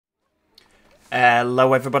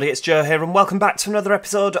Hello everybody, it's Joe here and welcome back to another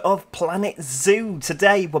episode of Planet Zoo.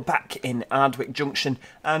 Today we're back in Ardwick Junction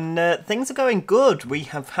and things are going good. We've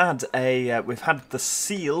had the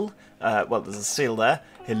seal, well there's a seal there.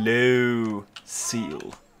 Hello,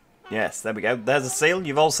 seal. Yes, there we go, there's a seal,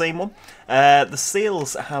 you've all seen one. The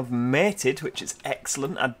seals have mated, which is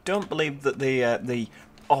excellent. I don't believe that the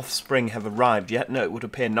offspring have arrived yet, no it would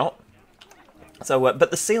appear not. So, but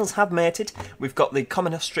the seals have mated. We've got the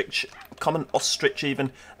common ostrich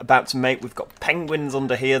even about to mate. We've got penguins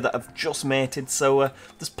under here that have just mated. So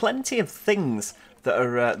there's plenty of things that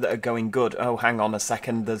are going good. Oh, hang on a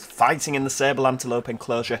second. There's fighting in the sable antelope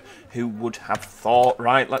enclosure. Who would have thought?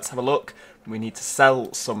 Right, let's have a look. We need to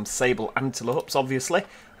sell some sable antelopes, obviously.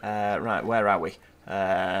 Right, where are we?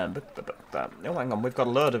 Oh, hang on. We've got a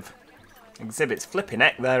load of exhibits. Flipping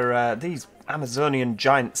heck, they're these Amazonian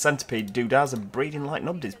giant centipede doodads are breeding like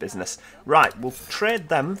nobody's business. Right, we'll trade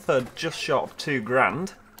them for just short of £2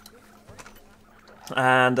 grand.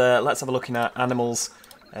 And let's have a look in our animals.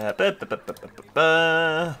 Where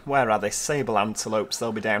are they? Sable antelopes,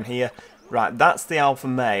 they'll be down here. Right, that's the alpha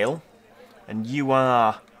male. And you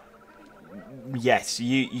are... Yes,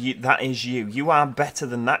 that is you. You are better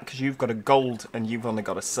than that because you've got a gold and you've only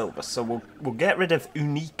got a silver. So we'll get rid of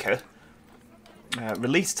Unica.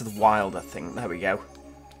 Release to the wild, I think. There we go.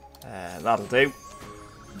 That'll do.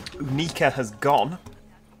 Unica has gone.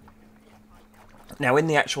 Now, in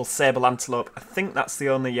the actual sable antelope, I think that's the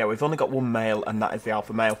only... Yeah, we've only got one male, and that is the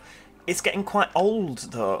alpha male. It's getting quite old,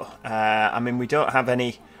 though. I mean, we don't have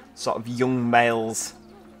any sort of young males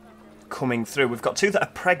coming through. We've got two that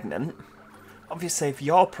are pregnant. Obviously, if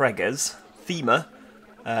you're preggers, Thema,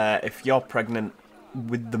 if you're pregnant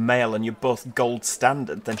with the male and you're both gold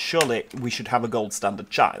standard, then surely we should have a gold standard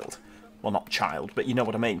child. Well, not child, but you know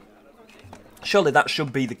what I mean. Surely that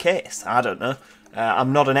should be the case. I don't know.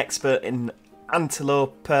 I'm not an expert in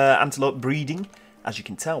antelope breeding, as you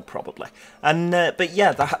can tell, probably. And but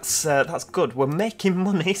yeah, that's good. We're making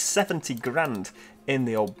money, 70 grand in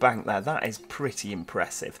the old bank there. That is pretty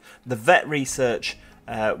impressive. The vet research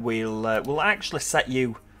will actually set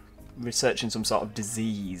you researching some sort of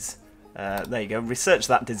disease. There you go, research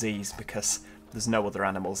that disease because there's no other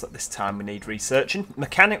animals at this time we need researching.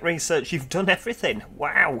 Mechanic research, you've done everything,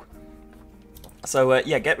 wow! So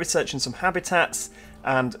yeah, get researching some habitats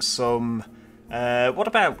and some, what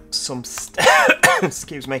about some,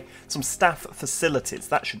 excuse me, some staff facilities,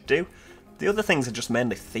 that should do. The other things are just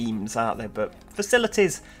mainly themes, aren't they, but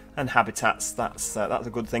facilities and habitats, that's a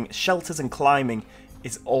good thing. Shelters and climbing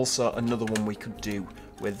is also another one we could do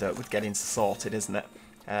with getting sorted, isn't it?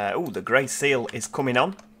 Oh, the grey seal is coming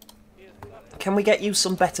on. Can we get you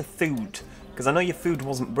some better food? Because I know your food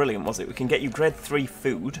wasn't brilliant, was it? We can get you grade 3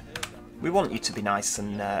 food. We want you to be nice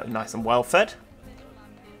and well fed.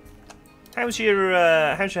 How's your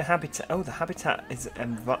habitat? Oh, the habitat is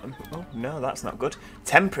oh no, that's not good.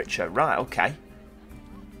 Temperature, right? Okay.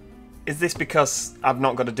 Is this because I've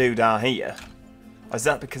not got a doodah here? Or is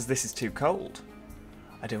that because this is too cold?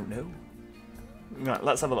 I don't know. Right,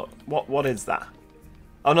 let's have a look. What is that?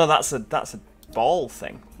 Oh no, that's a ball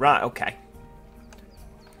thing. Right, okay.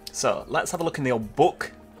 So, let's have a look in the old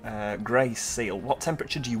book. Grey seal. What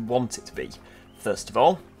temperature do you want it to be, first of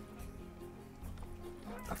all?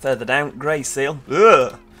 Further down, grey seal.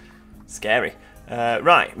 Ugh! Scary.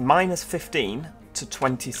 Right, minus 15 to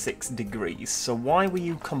 26 degrees. So why were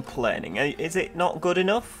you complaining? Is it not good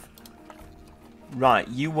enough? Right,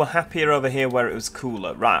 you were happier over here where it was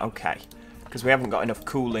cooler. Right, okay. Because we haven't got enough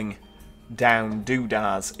cooling down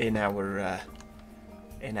doodahs in our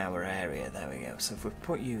area. There we go. So if we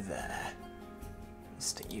put you there, we'll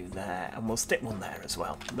stick you there, and we'll stick one there as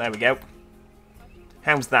well. There we go.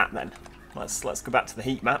 How's that then? Let's go back to the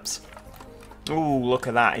heat maps. Ooh, look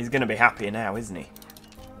at that. He's going to be happier now, isn't he?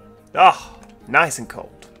 Oh, nice and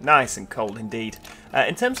cold. Nice and cold indeed.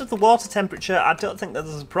 In terms of the water temperature, I don't think that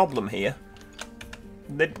there's a problem here.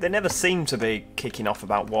 They never seem to be kicking off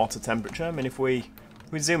about water temperature. I mean, if we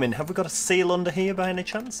zoom in, have we got a seal under here by any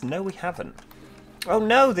chance? No, we haven't. Oh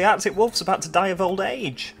no, the Arctic wolf's about to die of old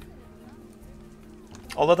age.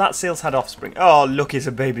 Although that seal's had offspring. Oh, look, it's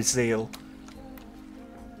a baby seal.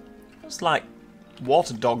 It's like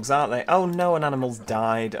water dogs, aren't they? Oh no, an animal's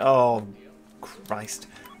died. Oh, Christ.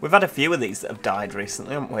 We've had a few of these that have died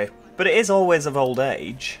recently, haven't we? But it is always of old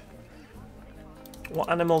age.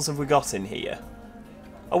 What animals have we got in here?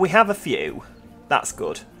 Oh, we have a few. That's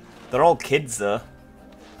good. They're all kids, though.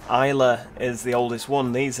 Isla is the oldest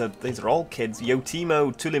one. These are all kids.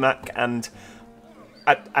 Yotimo, Tulimak, and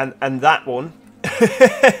that one.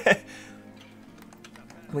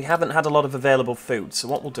 We haven't had a lot of available food, so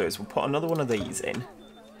what we'll do is we'll put another one of these in.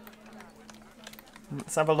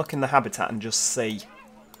 Let's have a look in the habitat and just see.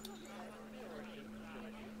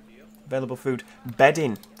 Available food.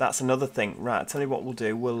 Bedding. That's another thing. Right, I'll tell you what we'll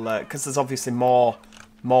do. We'll, because there's obviously more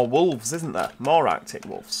wolves, isn't there? More Arctic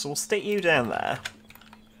wolves. So we'll stick you down there.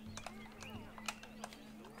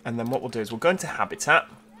 And then what we'll do is we'll go into habitat.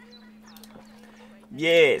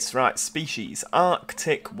 Yes, right, species.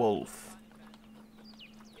 Arctic wolf.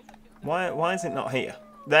 Why is it not here?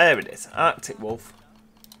 There it is. Arctic wolf.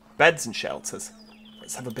 Beds and shelters.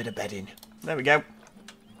 Let's have a bit of bedding. There we go.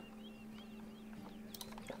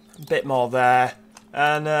 A bit more there.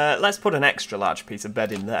 And let's put an extra large piece of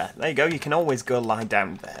bedding there. There you go. You can always go lie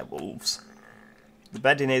down there, wolves. The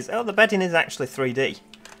bedding is... Oh, the bedding is actually 3D.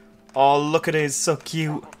 Oh, look at it. So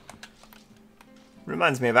cute.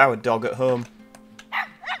 Reminds me of our dog at home.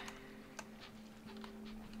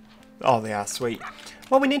 Oh, they are sweet.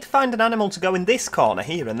 Well, we need to find an animal to go in this corner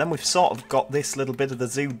here, and then we've sort of got this little bit of the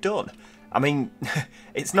zoo done. I mean,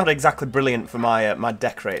 it's not exactly brilliant for my my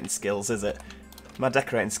decorating skills, is it? My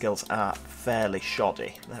decorating skills are fairly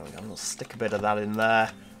shoddy. There we go, we'll stick a bit of that in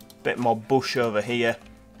there. Bit more bush over here.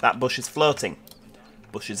 That bush is floating.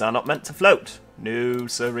 Bushes are not meant to float. No,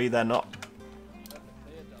 sirree, they're not.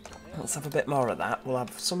 Let's have a bit more of that. We'll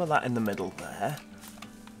have some of that in the middle there.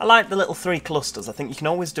 I like the little 3 clusters. I think you can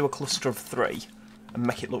always do a cluster of 3 and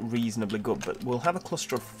make it look reasonably good, but we'll have a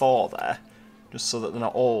cluster of 4 there, just so that they're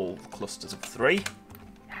not all clusters of 3.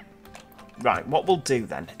 Right, what we'll do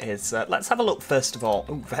then is, let's have a look first of all.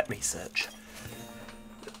 Oh, vet research.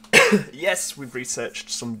 Yes, we've researched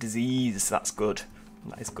some disease. That's good.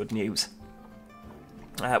 That is good news.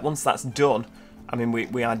 Once that's done, I mean,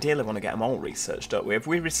 we ideally want to get them all researched, don't we? Have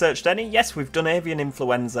we researched any? Yes, we've done avian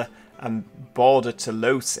influenza and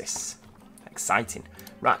bordertellosis. Exciting.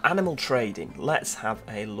 Right, animal trading. Let's have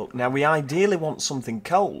a look. Now, we ideally want something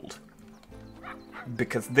cold,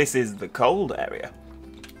 because this is the cold area.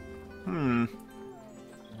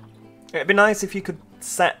 It'd be nice if you could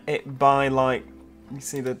set it by, like, you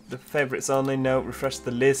see the favourites only, no, refresh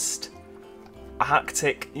the list.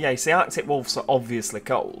 Arctic, yeah, you see Arctic wolves are obviously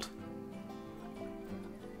cold.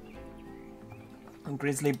 And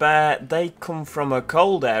grizzly bear, they come from a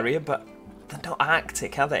cold area, but they're not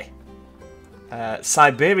Arctic, are they?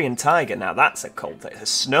 Siberian tiger, now that's a cold thing. A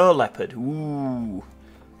snow leopard, ooh.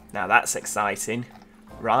 Now that's exciting.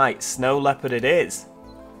 Right, snow leopard it is.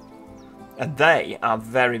 And they are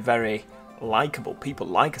very, very likeable. People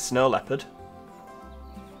like a snow leopard.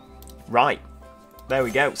 Right, there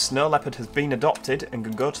we go. Snow leopard has been adopted and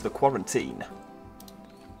can go to the quarantine.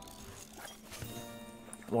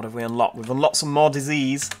 What have we unlocked? We've unlocked some more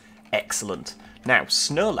disease. Excellent. Now,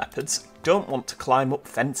 snow leopards don't want to climb up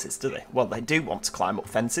fences, do they? Well, they do want to climb up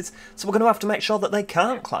fences, so we're going to have to make sure that they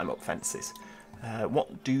can't climb up fences.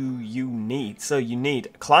 What do you need? So you need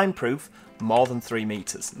climb proof, more than 3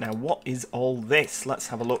 meters. Now, what is all this? Let's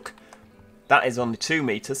have a look. That is only 2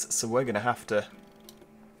 meters, so we're going to have to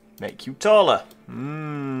make you taller.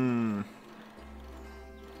 Hang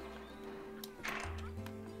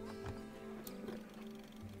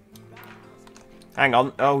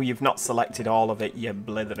on. Oh, you've not selected all of it, you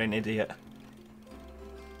blithering idiot.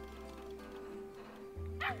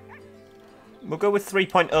 We'll go with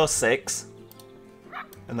 3.06.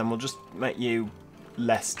 And then we'll just make you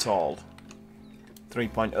less tall.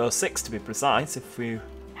 3.06 to be precise, if we...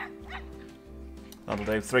 That'll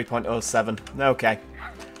do, 3.07. Okay.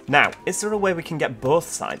 Now, is there a way we can get both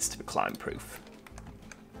sides to be climb proof?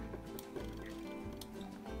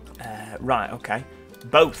 Right, okay.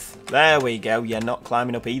 Both. There we go. You're not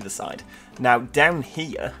climbing up either side. Now, down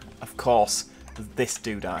here, of course, there's this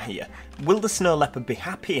dude out here. Will the snow leopard be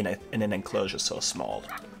happy in an enclosure so small?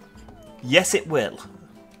 Yes, it will.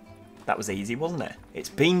 That was easy, wasn't it? It's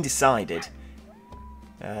been decided.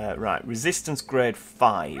 Right, resistance grade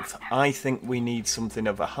 5. I think we need something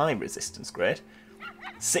of a high resistance grade.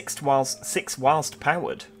 6 whilst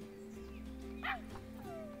powered.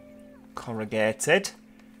 Corrugated.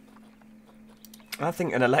 I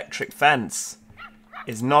think an electric fence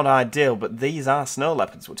is not ideal, but these are snow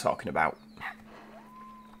leopards we're talking about.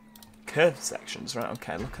 Curved sections, right,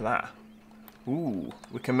 okay, look at that. Ooh,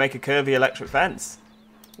 we can make a curvy electric fence.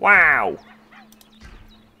 Wow!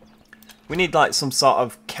 We need like some sort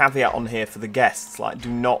of caveat on here for the guests, like do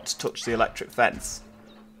not touch the electric fence.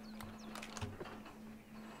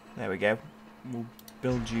 There we go. We'll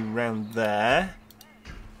build you round there.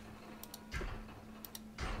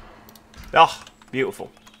 Oh,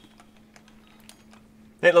 beautiful.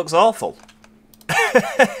 It looks awful.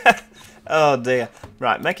 Oh dear.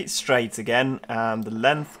 Right, make it straight again, and the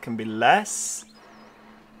length can be less.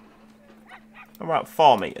 About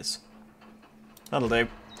 4 meters. That'll do.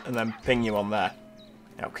 And then ping you on there.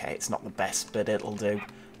 Okay, it's not the best, but it'll do.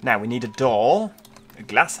 Now, we need a door. A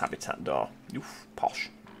glass habitat door. Oof, posh.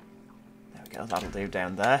 There we go, that'll do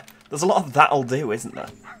down there. There's a lot of that'll do, isn't there?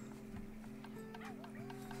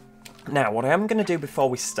 Now, what I am going to do before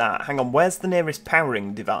we start... Hang on, where's the nearest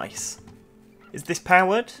powering device? Is this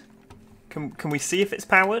powered? Can we see if it's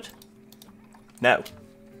powered? No.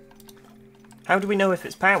 How do we know if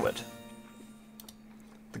it's powered?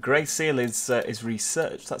 The grey seal is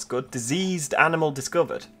researched. That's good. Diseased animal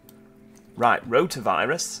discovered. Right,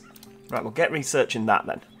 rotavirus. Right, we'll get researching that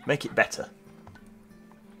then. Make it better.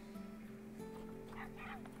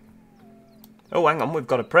 Oh, hang on, we've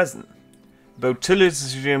got a present.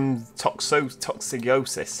 Botulism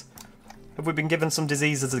toxiciosis. Have we been given some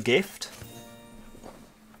disease as a gift?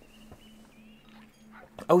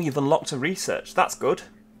 Oh, you've unlocked a research. That's good.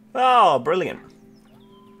 Oh, brilliant.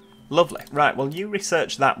 Lovely. Right, well, you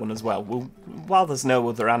research that one as well. While there's no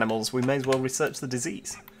other animals, we may as well research the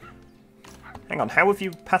disease. Hang on, how have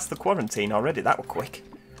you passed the quarantine already? That were quick.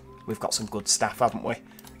 We've got some good staff, haven't we?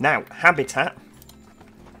 Now, habitat.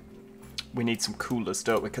 We need some coolers,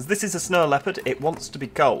 don't we? Because this is a snow leopard. It wants to be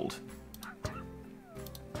cold.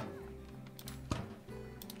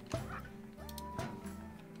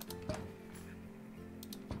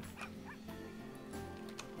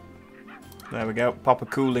 There we go. Pop a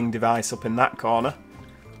cooling device up in that corner.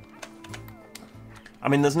 I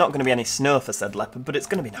mean, there's not going to be any snow for said leopard, but it's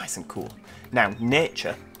going to be nice and cool. Now,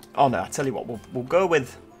 nature. Oh no, I tell you what, we'll go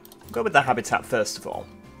with the habitat first of all.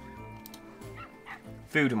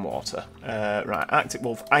 Food and water. Right, Arctic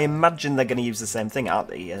wolf. I imagine they're going to use the same thing, aren't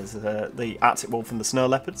they, as the Arctic wolf and the snow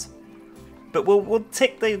leopards? But we'll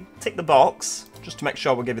tick the box just to make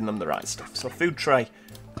sure we're giving them the right stuff. So food tray,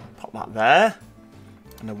 pop that there,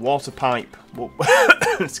 and a water pipe. We'll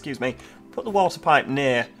excuse me. Put the water pipe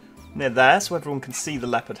near there so everyone can see the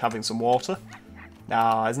leopard having some water.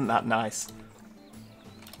 Ah, isn't that nice?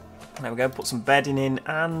 There we go. Put some bedding in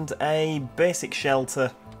and a basic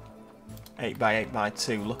shelter.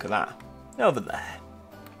 8x8x2, look at that. Over there.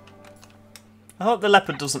 I hope the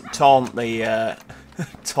leopard doesn't taunt the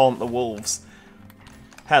taunt the wolves.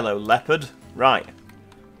 Hello, leopard. Right.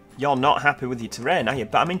 You're not happy with your terrain, are you?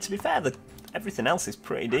 But I mean, to be fair, everything else is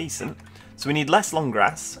pretty decent. So we need less long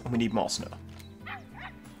grass and we need more snow.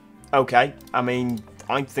 Okay, I mean,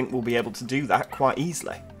 I think we'll be able to do that quite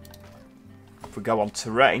easily. If we go on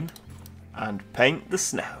terrain and paint the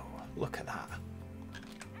snow. Look at that.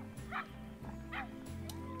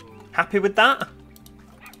 Happy with that?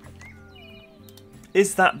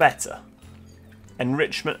 Is that better?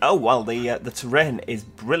 Enrichment. Oh, well, the terrain is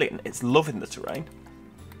brilliant. It's loving the terrain.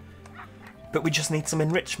 But we just need some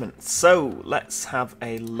enrichment. So, let's have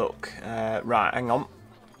a look. Right, hang on.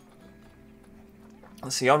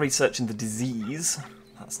 So you're researching the disease.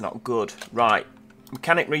 That's not good. Right.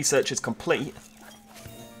 Mechanic research is complete.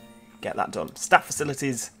 Get that done. Staff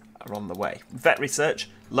facilities are on the way. Vet research.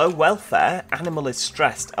 Low welfare. Animal is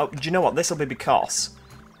stressed. Oh, do you know what? This will be because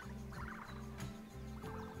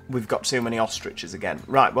we've got too many ostriches again.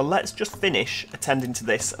 Right, well, let's just finish attending to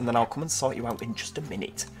this, and then I'll come and sort you out in just a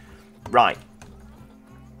minute. Right.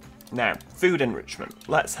 Now, food enrichment.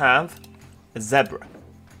 Let's have a zebra.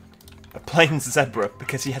 A plain zebra,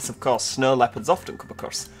 because yes, of course, snow leopards often come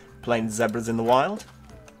across plain zebras in the wild.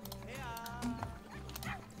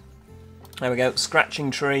 There we go.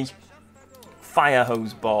 Scratching tree. Fire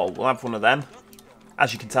hose ball. We'll have one of them.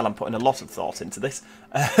 As you can tell, I'm putting a lot of thought into this.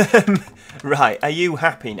 Right, are you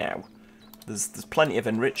happy now? There's plenty of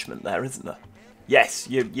enrichment there, isn't there? Yes,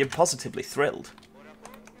 you're positively thrilled.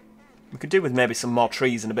 We could do with maybe some more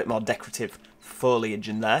trees and a bit more decorative foliage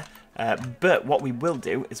in there. But what we will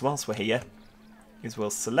do is, whilst we're here, is we'll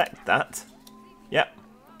select that. Yep.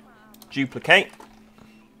 Duplicate.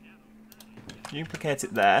 Duplicate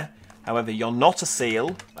it there. However, you're not a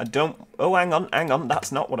seal. I don't... Oh, hang on.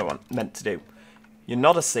 That's not what I meant to do. You're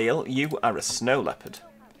not a seal. You are a snow leopard.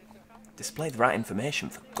 Display the right information,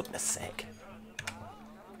 for goodness sake.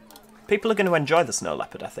 People are going to enjoy the snow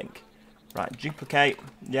leopard, I think. Right, duplicate.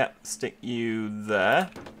 Yep, stick you there.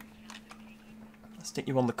 Stick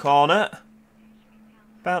you on the corner.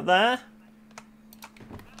 About there.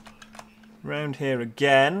 Round here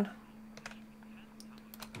again.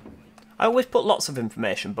 I always put lots of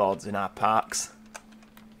information boards in our parks.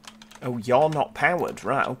 Oh, you're not powered.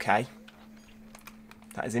 Right, okay.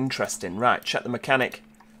 That is interesting. Right, check the mechanic.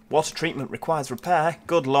 Water treatment requires repair.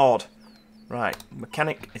 Good lord. Right,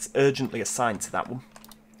 mechanic is urgently assigned to that one.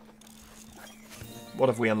 What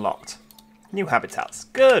have we unlocked? New habitats.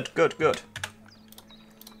 Good, good, good.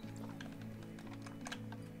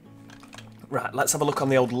 Right, let's have a look on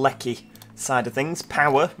the old Lecky side of things.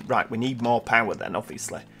 Power. Right, we need more power then,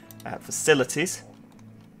 obviously. Facilities.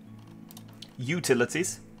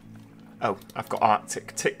 Utilities. Oh, I've got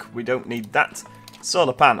Arctic. Tick, we don't need that.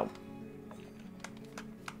 Solar panel.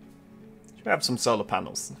 Should we have some solar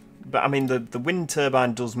panels? But, I mean, the wind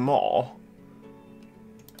turbine does more.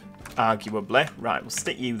 Arguably. Right, we'll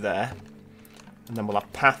stick you there. And then we'll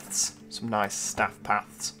have paths. Some nice staff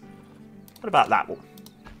paths. What about that one?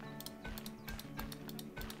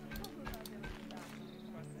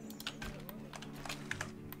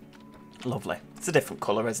 Lovely. It's a different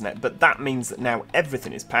colour, isn't it? But that means that now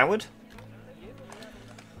everything is powered.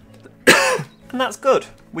 And that's good.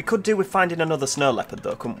 We could do with finding another snow leopard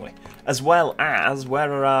though, couldn't we? As well as,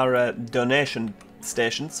 where are our donation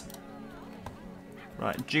stations?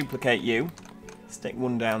 Right, duplicate you. Stick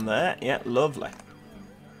one down there. Yeah, lovely.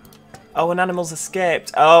 Oh, an animal's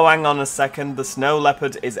escaped. Oh, hang on a second. The snow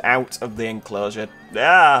leopard is out of the enclosure.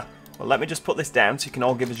 Ah! Well, let me just put this down so you can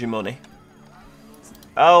all give us your money.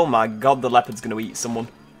 Oh my god, the leopard's going to eat someone.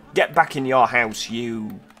 Get back in your house,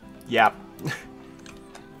 you... Yep.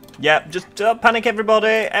 Yep, just don't panic, everybody.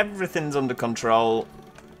 Everything's under control.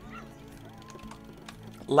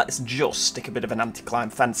 Let's just stick a bit of an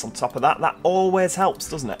anti-climb fence on top of that. That always helps,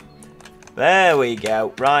 doesn't it? There we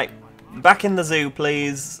go. Right. Back in the zoo,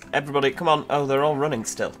 please. Everybody, come on. Oh, they're all running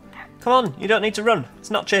still. Come on, you don't need to run.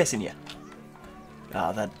 It's not chasing you.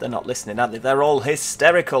 Ah, oh, they're not listening, are they? They're all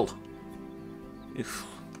hysterical. Oof.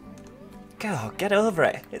 God, get over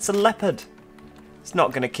it. It's a leopard. It's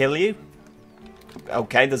not going to kill you.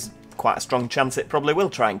 Okay, there's quite a strong chance it probably will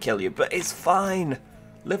try and kill you, but it's fine.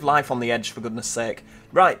 Live life on the edge, for goodness sake.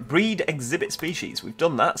 Right, breed exhibit species. We've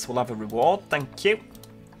done that, so we'll have a reward. Thank you.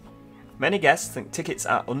 Many guests think tickets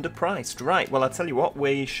are underpriced. Right, well, I'll tell you what,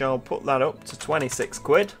 we shall put that up to 26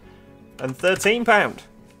 quid and £13.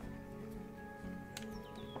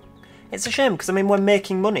 It's a shame, because, I mean, we're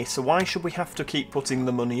making money, so why should we have to keep putting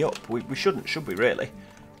the money up? We shouldn't, should we, really?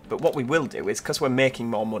 But what we will do is, because we're making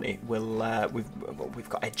more money, we've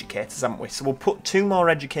got educators, haven't we? So we'll put 2 more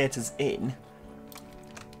educators in.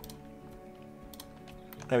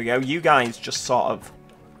 There we go. You guys just sort of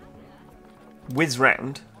whiz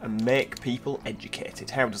round and make people educated.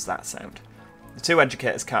 How does that sound? The 2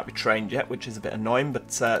 educators can't be trained yet, which is a bit annoying,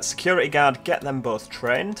 but security guard, get them both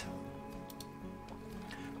trained.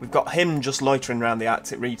 We've got him just loitering around the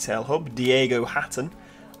Arctic Retail Hub, Diego Hatton.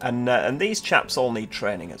 And these chaps all need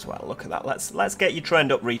training as well. Look at that. Let's get you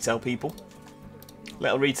trained up, retail people.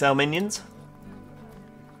 Little retail minions.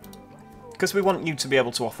 Because we want you to be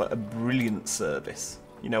able to offer a brilliant service.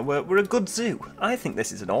 You know, we're a good zoo. I think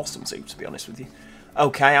this is an awesome zoo, to be honest with you.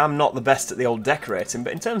 Okay, I'm not the best at the old decorating,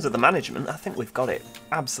 but in terms of the management, I think we've got it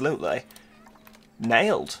absolutely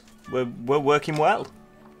nailed. We're working well.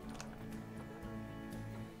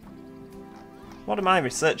 What am I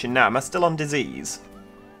researching now? Am I still on disease?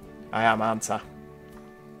 I am, aren't I?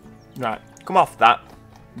 Right, come off that,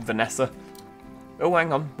 Vanessa. Oh,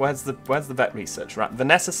 hang on. Where's the vet research? Right,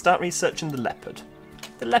 Vanessa, start researching the leopard.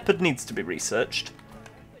 The leopard needs to be researched.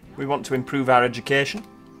 We want to improve our education.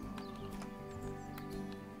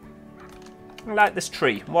 I like this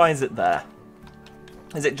tree. Why is it there?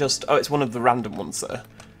 Is it just... Oh, it's one of the random ones that are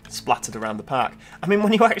splattered around the park. I mean,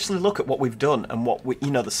 when you actually look at what we've done and what we,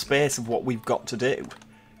 you know, the space of what we've got to do,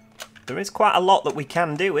 there is quite a lot that we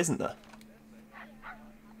can do, isn't there?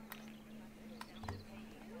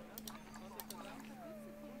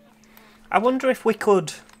 I wonder if we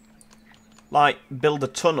could, like, build a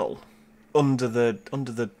tunnel under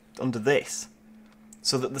this,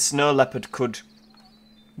 so that the snow leopard could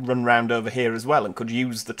run round over here as well and could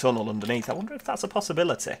use the tunnel underneath. I wonder if that's a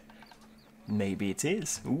possibility. Maybe it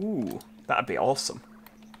is. Ooh, that'd be awesome.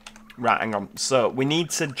 Right, hang on. So, we need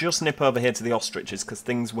to just nip over here to the ostriches, because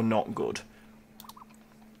things were not good.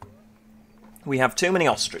 We have too many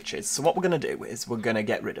ostriches, so what we're going to do is we're going to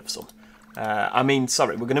get rid of some. We're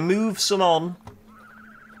going to move some on.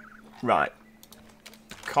 Right.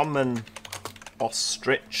 Common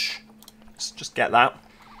ostrich. Just get that.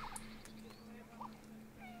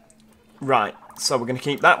 Right, so we're going to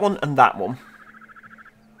keep that one and that one.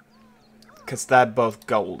 Because they're both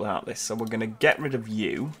gold, aren't they? So we're going to get rid of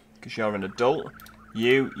you, because you're an adult.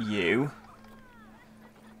 You.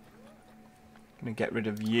 Going to get rid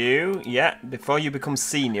of you. Yeah, before you become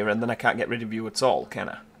senior, and then I can't get rid of you at all, can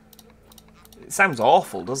I? It sounds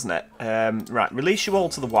awful, doesn't it? Right, release you all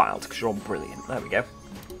to the wild, because you're all brilliant. There we go.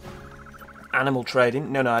 Animal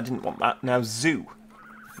trading. No, I didn't want that. Now, zoo.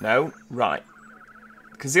 No, right.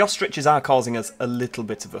 Because the ostriches are causing us a little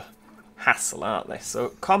bit of a hassle, aren't they? So,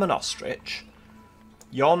 common ostrich.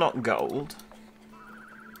 You're not gold.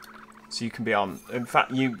 So you can be on. In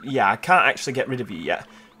fact, yeah, I can't actually get rid of you yet.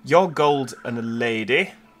 You're gold and a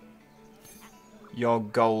lady. You're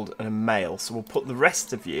gold and a male. So we'll put the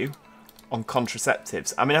rest of you on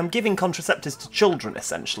contraceptives. I mean, I'm giving contraceptives to children,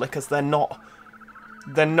 essentially, because they're not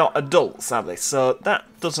adults, are they? So that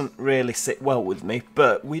doesn't really sit well with me.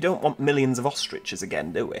 But we don't want millions of ostriches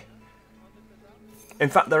again, do we? In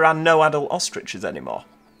fact, there are no adult ostriches anymore.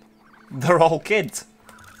 They're all kids.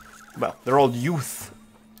 Well, they're all youth.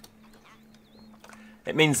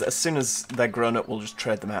 It means that as soon as they're grown up, we'll just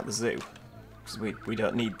trade them out the zoo. Because we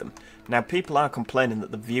don't need them. Now, people are complaining that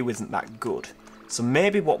the view isn't that good. So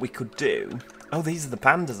maybe what we could do... Oh, these are the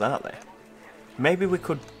pandas, aren't they? Maybe we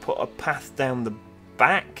could put a path down the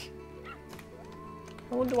back?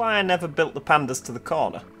 I wonder why I never built the pandas to the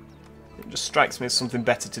corner. It just strikes me as something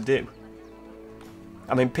better to do.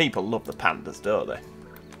 I mean, people love the pandas, don't they?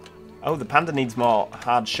 Oh, the panda needs more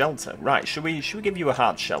hard shelter. Right, should we give you a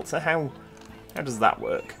hard shelter? How does that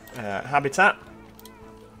work? Habitat.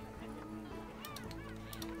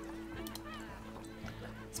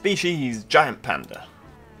 Species, giant panda.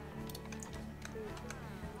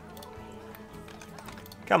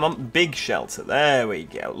 Come on, big shelter. There we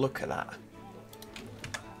go. Look at that.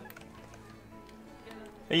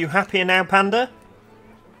 Are you happier now, panda?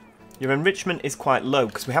 Your enrichment is quite low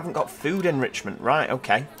because we haven't got food enrichment. Right,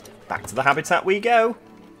 okay. Back to the habitat we go.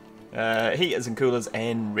 Heaters and coolers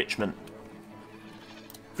enrichment.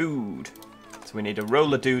 Food. So we need a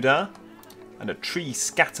roller doodah and a tree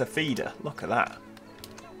scatter feeder. Look at that.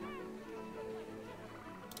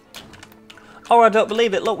 Oh, I don't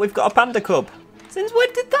believe it. Look, we've got a panda cub. Since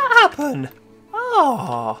when did that happen?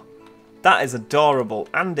 Oh, that is adorable.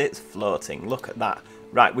 And it's floating. Look at that.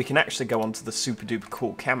 Right, we can actually go onto the super duper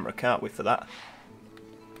cool camera, can't we, for that?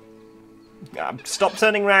 Stop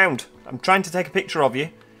turning round. I'm trying to take a picture of you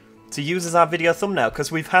to use as our video thumbnail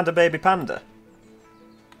because we've had a baby panda.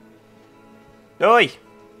 Oi!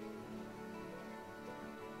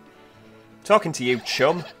 Talking to you,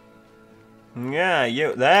 chum. Yeah,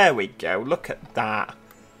 you. There we go. Look at that.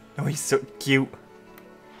 Oh, he's so cute.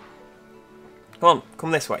 Come on,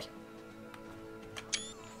 come this way.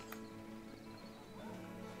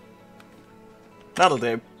 That'll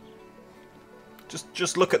do.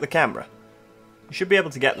 Just look at the camera. You should be able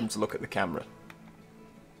to get them to look at the camera.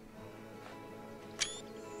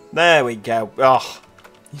 There we go. Oh,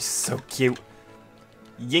 he's so cute.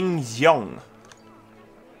 Ying Xiong.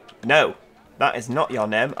 No, that is not your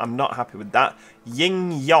name. I'm not happy with that.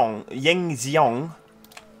 Ying Xiong.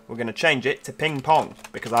 We're going to change it to ping pong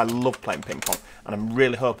because I love playing ping pong. And I'm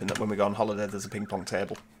really hoping that when we go on holiday there's a ping pong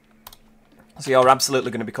table. So you're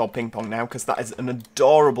absolutely going to be called Ping Pong now because that is an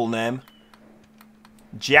adorable name.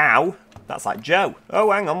 Jiao. That's like Joe.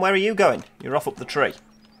 Oh, hang on. Where are you going? You're off up the tree.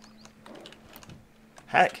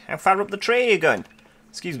 Heck, how far up the tree are you going?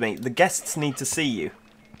 Excuse me, the guests need to see you.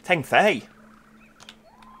 Teng Fei.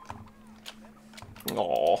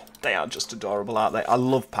 Oh, they are just adorable, aren't they? I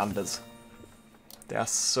love pandas. They are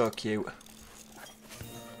so cute.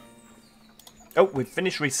 Oh, we've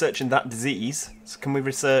finished researching that disease. So can we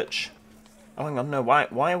research... Oh, hang on, no, why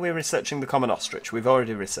are we researching the common ostrich? We've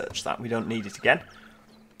already researched that. We don't need it again.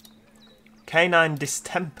 Canine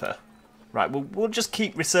distemper. Right, we'll just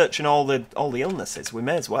keep researching all the illnesses. We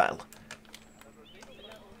may as well.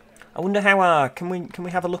 I wonder how our... Can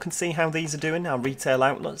we have a look and see how these are doing, our retail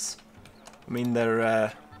outlets? I mean,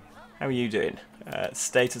 they're... how are you doing?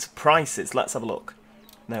 Status prices. Let's have a look.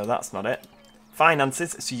 No, that's not it.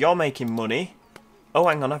 Finances. So you're making money. Oh,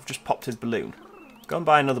 hang on, I've just popped his balloon. Go and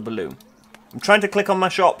buy another balloon. I'm trying to click on my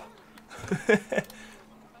shop.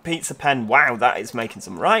 Pizza pen. Wow, that is making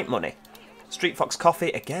some right money. Street Fox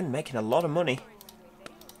coffee. Again, making a lot of money.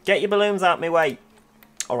 Get your balloons out my way.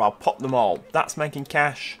 Or I'll pop them all. That's making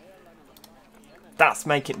cash. That's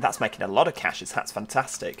making a lot of cash. That's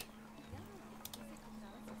fantastic.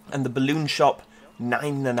 And the balloon shop,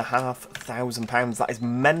 £9,500. That is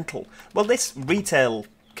mental. Well, this retail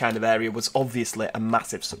kind of area was obviously a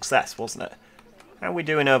massive success, wasn't it? How are we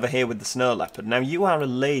doing over here with the snow leopard? Now, you are a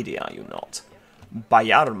lady, are you not?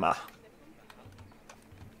 Bayarma.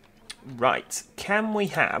 Right, can we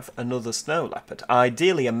have another snow leopard?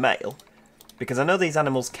 Ideally a male, because I know these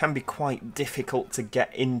animals can be quite difficult to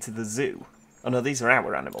get into the zoo. Oh no, these are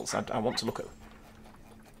our animals. I want to look at them.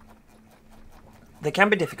 They can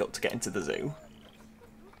be difficult to get into the zoo.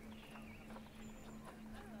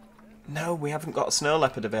 No, we haven't got a snow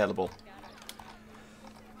leopard available.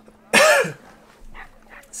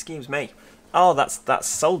 Excuse me. Oh, that's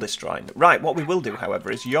soul destroying. Right, what we will do, however,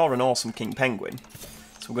 is you're an awesome king penguin.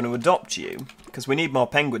 So we're going to adopt you, because we need more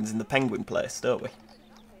penguins in the penguin place, don't we?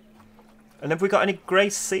 And have we got any grey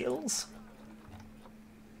seals?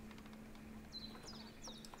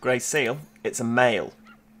 Grey seal. It's a male.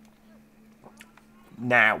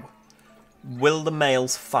 Now, will the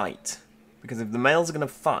males fight? Because if the males are going to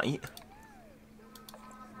fight...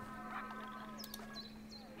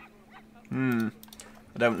 I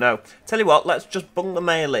don't know. Tell you what, let's just bung the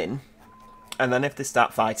male in. And then if they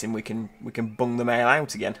start fighting, we can bung the male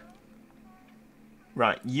out again.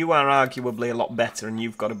 Right, you are arguably a lot better and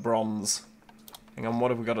you've got a bronze. Hang on, what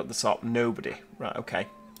have we got at the top? Nobody. Right, okay.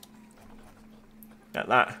 Get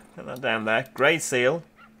that down there. Grey seal.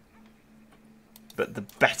 But the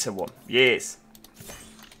better one. Yes.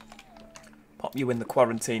 Pop you in the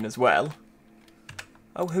quarantine as well.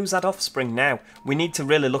 Oh, who's had offspring now? We need to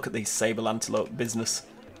really look at these sable antelope business.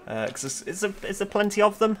 Is there plenty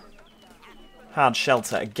of them? Hard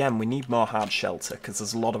shelter. Again, we need more hard shelter because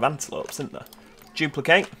there's a lot of antelopes, isn't there?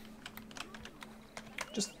 Duplicate.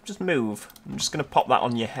 Just move. I'm just going to pop that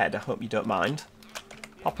on your head. I hope you don't mind.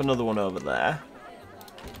 Pop another one over there.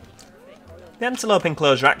 The antelope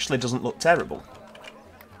enclosure actually doesn't look terrible.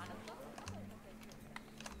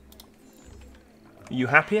 Are you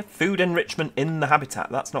happier? Food enrichment in the habitat.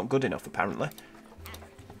 That's not good enough, apparently.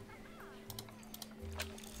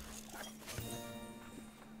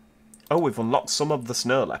 Oh, we've unlocked some of the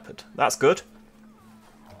snow leopard. That's good.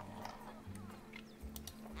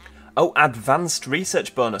 Oh, advanced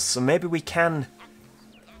research bonus. So maybe we can...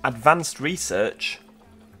 Advanced research.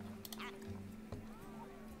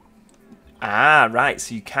 Ah, right.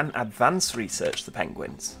 So you can advance research the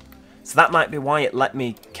penguins. So that might be why it let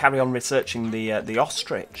me carry on researching the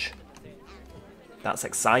ostrich. That's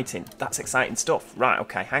exciting. That's exciting stuff. Right,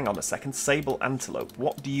 okay, hang on a second. Sable antelope.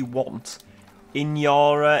 What do you want in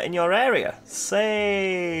your area?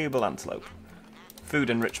 Sable antelope. Food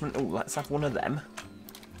enrichment. Oh, let's have one of them.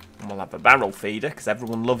 And we'll have a barrel feeder, because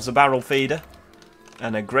everyone loves a barrel feeder.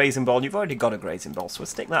 And a grazing ball. You've already got a grazing ball, so we'll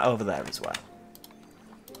stick that over there as well.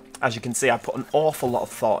 As you can see, I put an awful lot of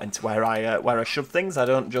thought into where I shove things. I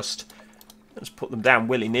don't just put them down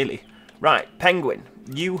willy-nilly. Right, penguin,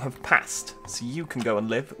 you have passed, so you can go and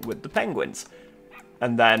live with the penguins.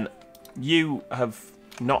 And then you have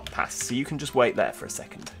not passed, so you can just wait there for a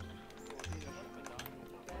second.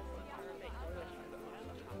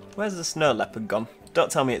 Where's the snow leopard gone?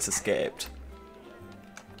 Don't tell me it's escaped.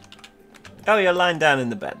 Oh, you're lying down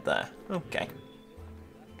in the bed there. Okay.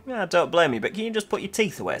 Yeah, don't blame you, but can you just put your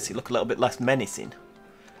teeth away so you look a little bit less menacing?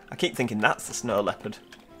 I keep thinking that's the snow leopard.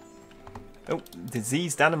 Oh,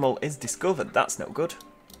 diseased animal is discovered. That's no good.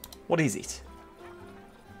 What is it?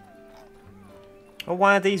 Oh,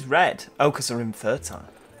 why are these red? Oh, because they're infertile.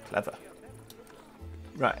 Clever.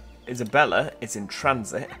 Right, Isabella is in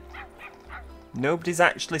transit. Nobody's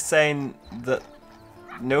actually saying that...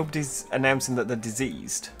 Nobody's announcing that they're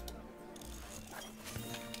diseased.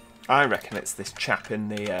 I reckon it's this chap in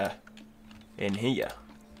the in here.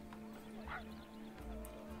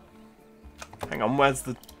 Hang on, where's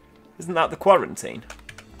the... Isn't that the quarantine?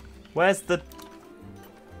 Where's the...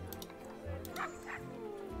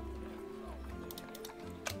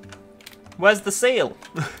 Where's the seal?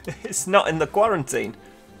 It's not in the quarantine.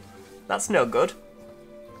 That's no good.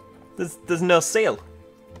 There's no seal.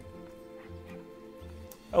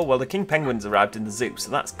 Oh, well, the king penguins arrived in the zoo, so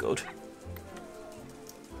that's good.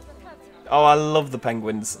 Oh, I love the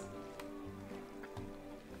penguins.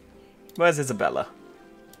 Where's Isabella?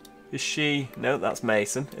 Is she... No, that's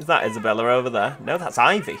Mason. Is that Isabella over there? No, that's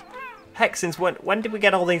Ivy. Heck, since when did we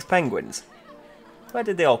get all these penguins? Where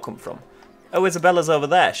did they all come from? Oh, Isabella's over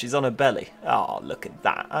there. She's on her belly. Oh, look at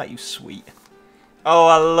that. Aren't you sweet? Oh,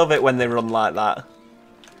 I love it when they run like that.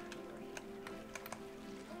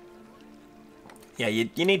 Yeah,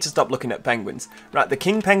 you need to stop looking at penguins. Right, the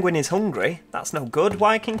king penguin is hungry. That's no good.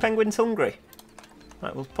 Why are king penguins hungry?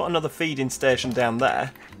 Right, we'll put another feeding station down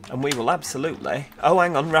there. And we will absolutely... Oh,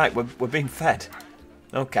 hang on. Right, we're being fed.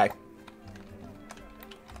 Okay.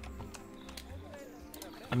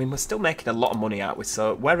 I mean, we're still making a lot of money, aren't we?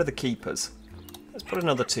 So, where are the keepers? Let's put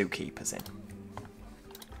another 2 keepers in.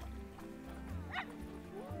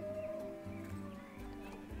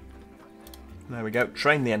 There we go.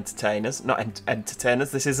 Train the entertainers. Not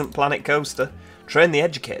entertainers. This isn't Planet Coaster. Train the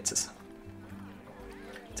educators.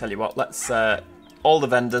 Tell you what, let's... all the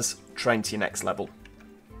vendors, train to your next level.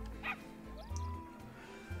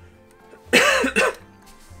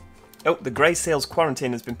 Oh, the grey seal's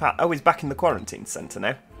quarantine has been passed. Oh, he's back in the quarantine centre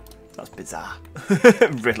now. That's bizarre.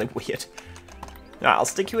 Really weird. Right, I'll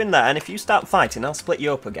stick you in there, and if you start fighting, I'll split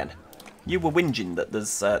you up again. You were whinging that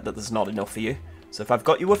there's not enough for you. So if I've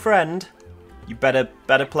got you a friend, you better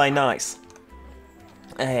play nice.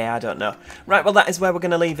 I don't know. Right, well, that is where we're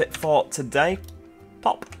going to leave it for today.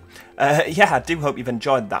 Pop. Yeah, I do hope you've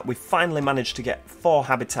enjoyed that. We've finally managed to get 4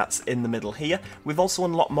 habitats in the middle here. We've also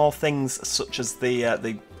unlocked more things, such as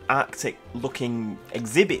the Arctic-looking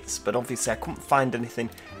exhibits, but obviously I couldn't find anything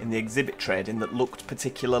in the exhibit trading that looked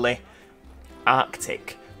particularly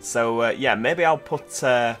Arctic. So yeah, maybe I'll put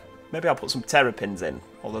some terrapins in,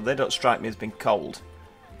 although they don't strike me as being cold.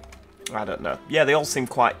 I don't know. Yeah, they all seem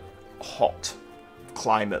quite hot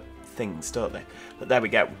climate things, don't they? But there we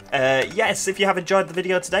go. Yes, if you have enjoyed the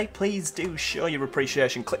video today, please do show your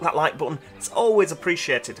appreciation. Click that like button. It's always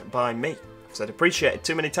appreciated by me. I've said appreciated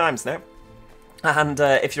too many times now. And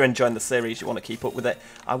if you're enjoying the series, you want to keep up with it,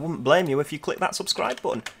 I wouldn't blame you if you click that subscribe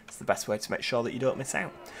button. It's the best way to make sure that you don't miss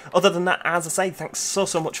out. Other than that, as I say, thanks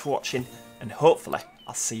so much for watching, and hopefully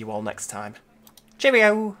I'll see you all next time.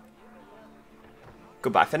 Cheerio!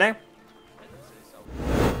 Goodbye for now.